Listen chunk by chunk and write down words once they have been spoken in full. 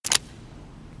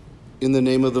In the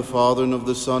name of the Father, and of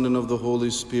the Son, and of the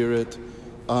Holy Spirit.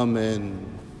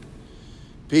 Amen.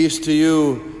 Peace to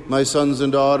you, my sons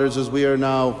and daughters, as we are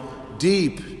now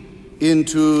deep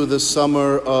into the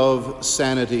summer of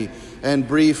sanity. And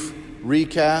brief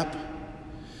recap,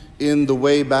 in the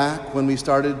way back when we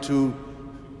started to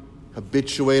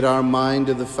habituate our mind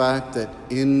to the fact that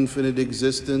infinite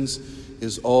existence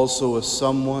is also a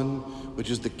someone, which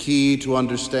is the key to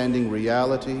understanding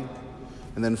reality,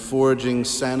 and then forging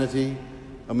sanity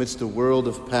amidst a world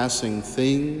of passing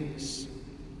things.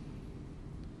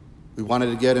 We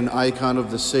wanted to get an icon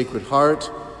of the Sacred Heart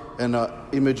and an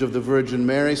image of the Virgin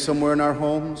Mary somewhere in our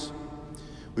homes.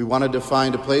 We wanted to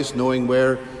find a place, knowing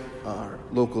where our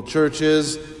local church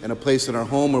is, and a place in our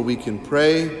home where we can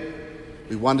pray.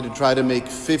 We wanted to try to make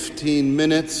 15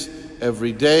 minutes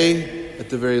every day, at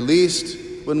the very least,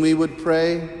 when we would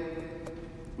pray.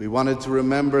 We wanted to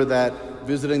remember that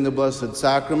visiting the Blessed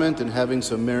Sacrament and having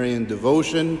some Marian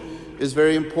devotion is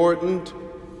very important.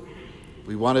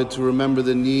 We wanted to remember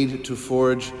the need to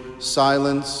forge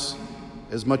silence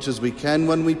as much as we can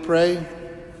when we pray.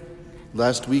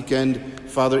 Last weekend,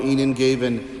 Father Enan gave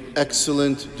an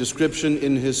excellent description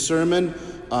in his sermon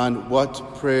on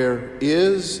what prayer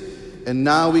is. And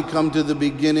now we come to the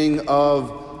beginning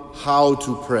of how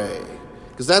to pray.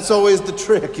 Because that's always the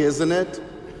trick, isn't it?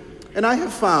 And I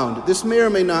have found, this may or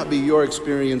may not be your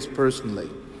experience personally,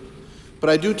 but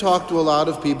I do talk to a lot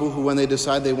of people who, when they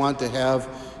decide they want to have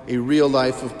a real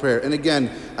life of prayer, and again,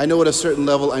 I know at a certain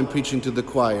level I'm preaching to the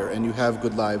choir, and you have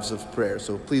good lives of prayer,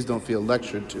 so please don't feel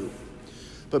lectured to.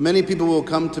 But many people will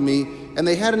come to me, and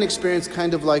they had an experience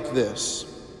kind of like this.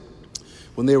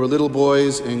 When they were little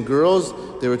boys and girls,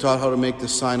 they were taught how to make the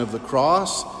sign of the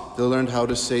cross. They learned how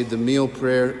to say the meal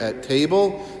prayer at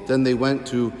table. Then they went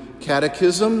to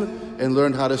catechism and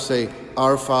learned how to say,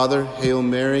 Our Father, Hail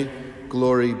Mary,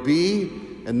 glory be.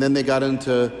 And then they got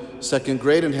into second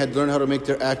grade and had learned how to make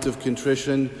their act of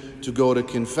contrition to go to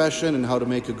confession and how to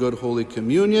make a good Holy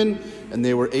Communion. And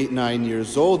they were 8, 9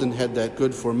 years old and had that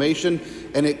good formation.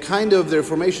 And it kind of, their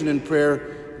formation in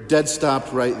prayer, dead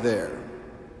stopped right there.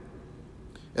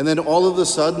 And then all of a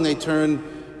sudden they turn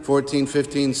 14,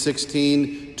 15,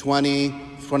 16, 20,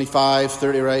 25,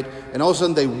 30, right? And all of a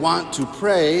sudden they want to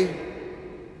pray,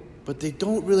 but they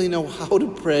don't really know how to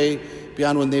pray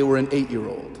beyond when they were an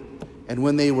 8-year-old. And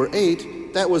when they were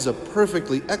 8, that was a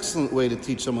perfectly excellent way to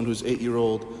teach someone who's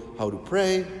 8-year-old how to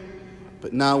pray.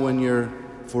 But now when you're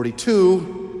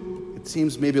 42, it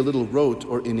seems maybe a little rote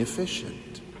or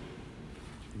inefficient.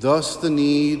 Thus the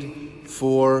need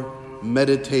for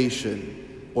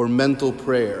meditation or mental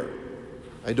prayer.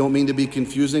 I don't mean to be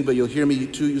confusing, but you'll hear me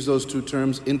use those two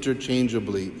terms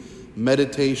interchangeably.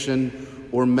 Meditation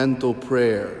or mental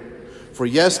prayer. For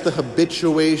yes, the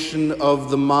habituation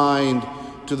of the mind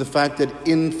to the fact that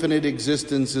infinite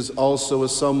existence is also a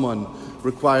someone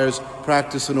requires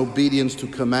practice and obedience to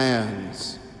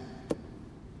commands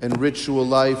and ritual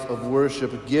life of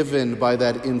worship given by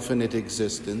that infinite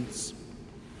existence.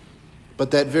 But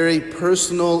that very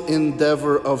personal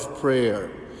endeavor of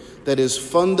prayer that is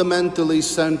fundamentally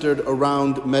centered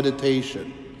around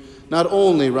meditation. Not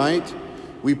only, right,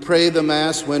 we pray the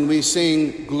Mass when we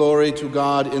sing glory to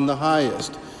God in the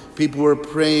highest. People were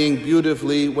praying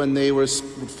beautifully when they were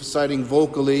reciting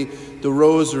vocally the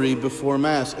rosary before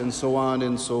Mass, and so on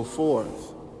and so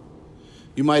forth.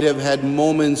 You might have had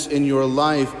moments in your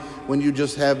life when you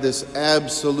just have this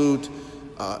absolute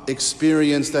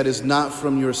experience that is not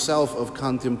from yourself of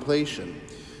contemplation.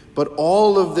 But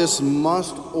all of this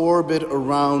must orbit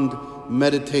around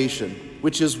meditation,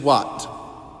 which is what?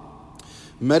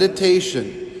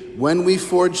 Meditation, when we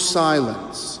forge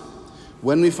silence,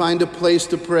 when we find a place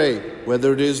to pray,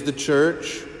 whether it is the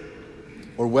church,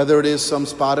 or whether it is some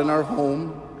spot in our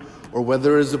home, or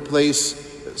whether it is a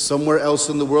place somewhere else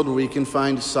in the world where we can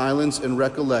find silence and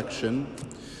recollection,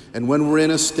 and when we're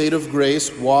in a state of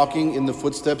grace, walking in the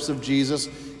footsteps of Jesus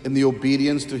in the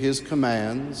obedience to his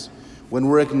commands, when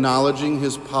we're acknowledging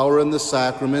his power in the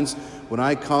sacraments, when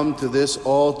I come to this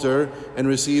altar and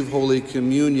receive Holy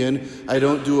Communion, I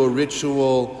don't do a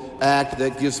ritual act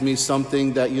that gives me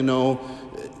something that,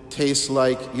 tastes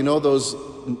like, those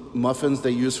muffins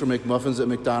they use for McMuffins at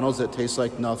McDonald's that taste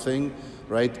like nothing,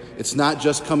 right? It's not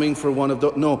just coming for one of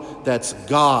those. No, that's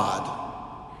God.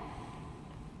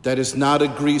 That is not a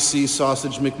greasy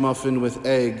sausage McMuffin with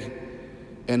egg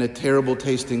and a terrible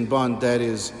tasting bun. That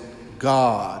is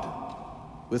God,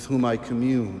 with whom I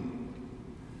commune.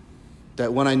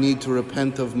 That when I need to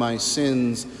repent of my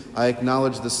sins, I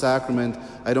acknowledge the sacrament.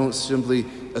 I don't simply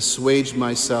assuage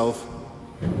myself,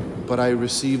 but I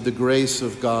receive the grace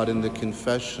of God in the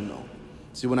confessional.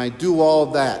 See, when I do all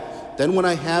that, then when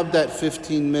I have that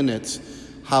 15 minutes,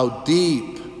 how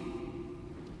deep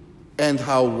and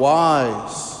how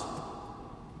wise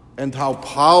and how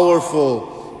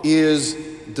powerful is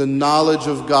the knowledge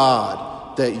of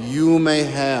God that you may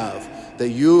have, that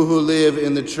you who live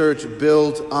in the church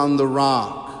built on the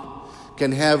rock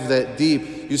can have that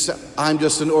deep. You say, I'm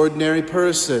just an ordinary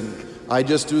person. I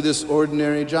just do this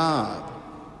ordinary job.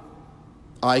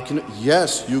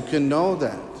 Yes, you can know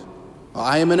that.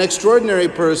 I am an extraordinary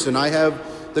person. I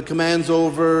have the commands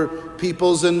over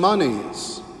peoples and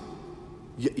monies.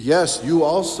 Yes, you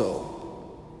also.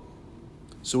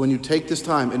 So when you take this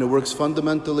time, and it works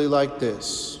fundamentally like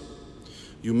this,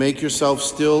 you make yourself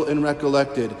still and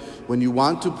recollected. When you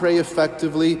want to pray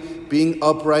effectively, being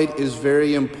upright is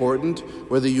very important,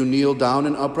 whether you kneel down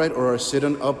and upright or are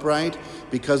sitting upright,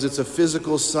 because it's a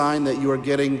physical sign that you are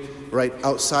getting right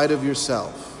outside of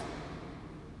yourself,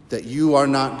 that you are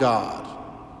not God.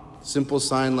 Simple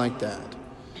sign like that.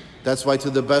 That's why, to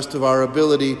the best of our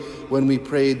ability, when we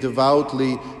pray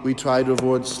devoutly, we try to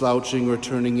avoid slouching or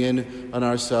turning in on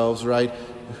ourselves, right?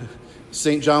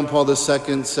 St. John Paul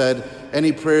II said,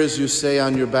 any prayers you say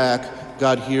on your back,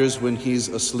 God hears when he's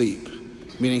asleep.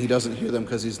 Meaning he doesn't hear them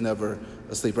because he's never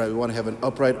asleep, right? We want to have an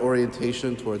upright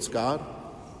orientation towards God.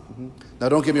 Now,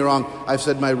 don't get me wrong. I've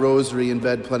said my rosary in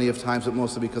bed plenty of times, but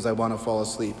mostly because I want to fall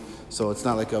asleep. So it's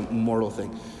not like a mortal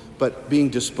thing. But being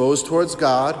disposed towards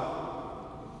God,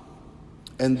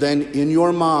 and then in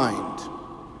your mind,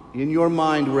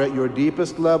 where at your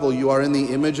deepest level you are in the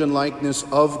image and likeness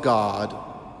of God,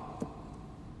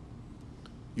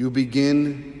 you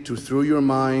begin to, through your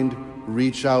mind,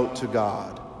 reach out to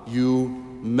God. You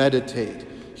meditate.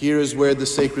 Here is where the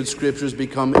sacred scriptures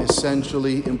become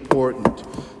essentially important.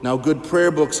 Now, good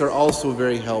prayer books are also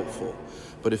very helpful.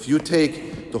 But if you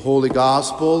take the Holy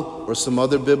Gospel or some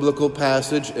other biblical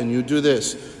passage and you do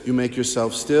this, you make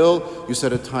yourself still, you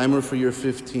set a timer for your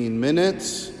 15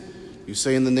 minutes, you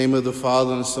say in the name of the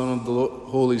Father and the Son and the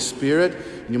Holy Spirit,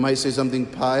 and you might say something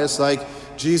pious like,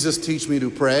 Jesus, teach me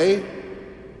to pray.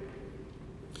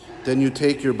 Then you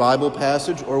take your Bible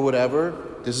passage or whatever,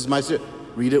 this is my,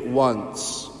 read it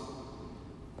once.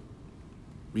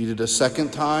 Read it a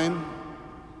second time.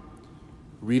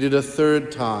 Read it a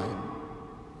third time.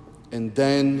 And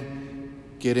then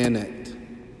get in it.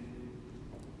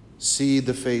 See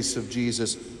the face of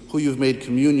Jesus, who you've made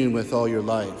communion with all your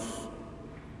life.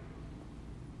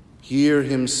 Hear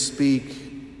him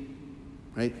speak.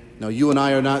 Right? Now, you and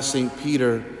I are not St.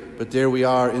 Peter, but there we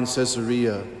are in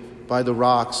Caesarea, by the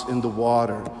rocks in the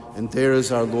water, and there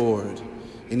is our Lord.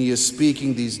 And he is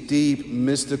speaking these deep,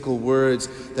 mystical words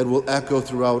that will echo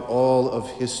throughout all of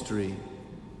history.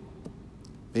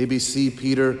 Maybe see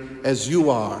Peter as you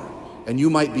are, and you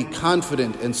might be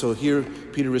confident, and so here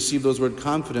Peter received those words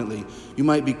confidently. You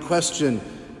might be questioned,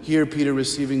 here Peter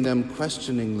receiving them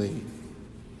questioningly.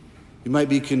 You might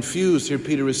be confused, here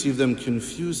Peter received them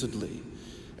confusedly.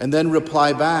 And then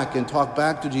reply back and talk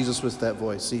back to Jesus with that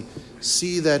voice.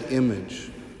 See that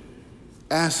image.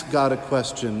 Ask God a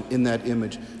question in that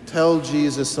image. Tell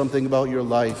Jesus something about your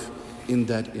life in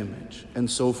that image, and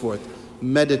so forth.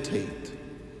 Meditate.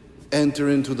 Enter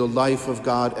into the life of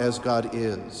God as God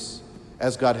is,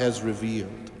 as God has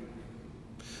revealed.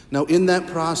 Now, in that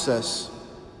process,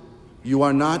 you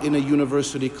are not in a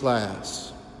university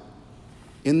class.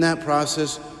 In that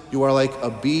process, you are like a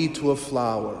bee to a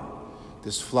flower.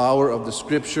 This flower of the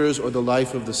scriptures or the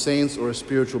life of the saints or a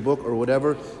spiritual book or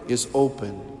whatever is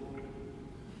open.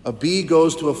 A bee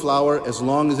goes to a flower as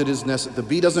long as it is necessary. The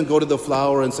bee doesn't go to the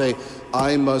flower and say,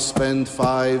 I must spend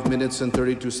 5 minutes and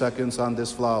 32 seconds on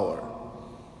this flower.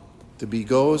 The bee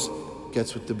goes,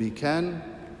 gets what the bee can,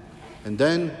 and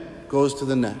then goes to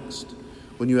the next.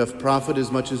 When you have profited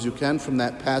as much as you can from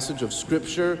that passage of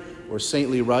scripture or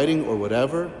saintly writing or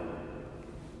whatever,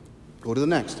 go to the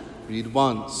next. Read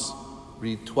once,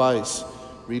 read twice,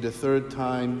 read a third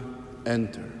time,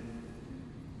 enter.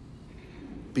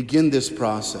 Begin this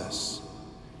process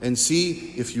and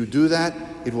see if you do that,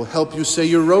 it will help you say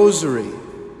your rosary.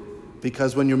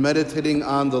 Because when you're meditating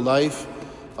on the life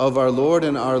of our Lord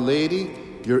and Our Lady,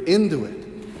 you're into it.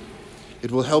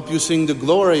 It will help you sing the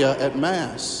Gloria at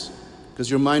Mass, because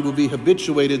your mind will be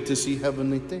habituated to see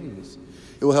heavenly things.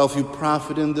 It will help you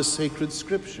profit in the sacred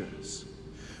scriptures.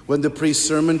 When the priest's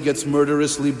sermon gets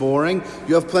murderously boring,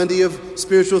 you have plenty of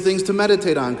spiritual things to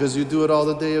meditate on, because you do it all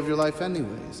the day of your life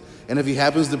anyways. And if he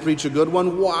happens to preach a good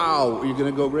one, wow, you're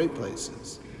going to go great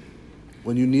places.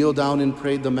 When you kneel down and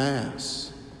pray the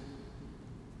Mass,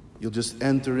 you'll just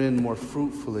enter in more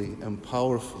fruitfully and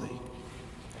powerfully.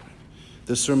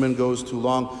 This sermon goes too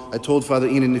long. I told Father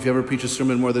Enan if he ever preached a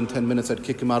sermon more than 10 minutes, I'd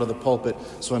kick him out of the pulpit,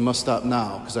 so I must stop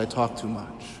now because I talk too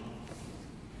much.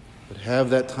 But have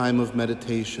that time of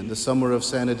meditation. The summer of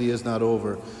sanity is not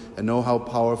over, and know how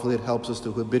powerfully it helps us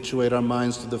to habituate our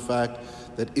minds to the fact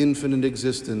that infinite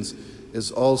existence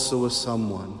is also a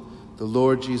someone, the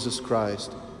Lord Jesus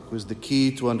Christ, who is the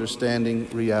key to understanding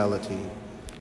reality.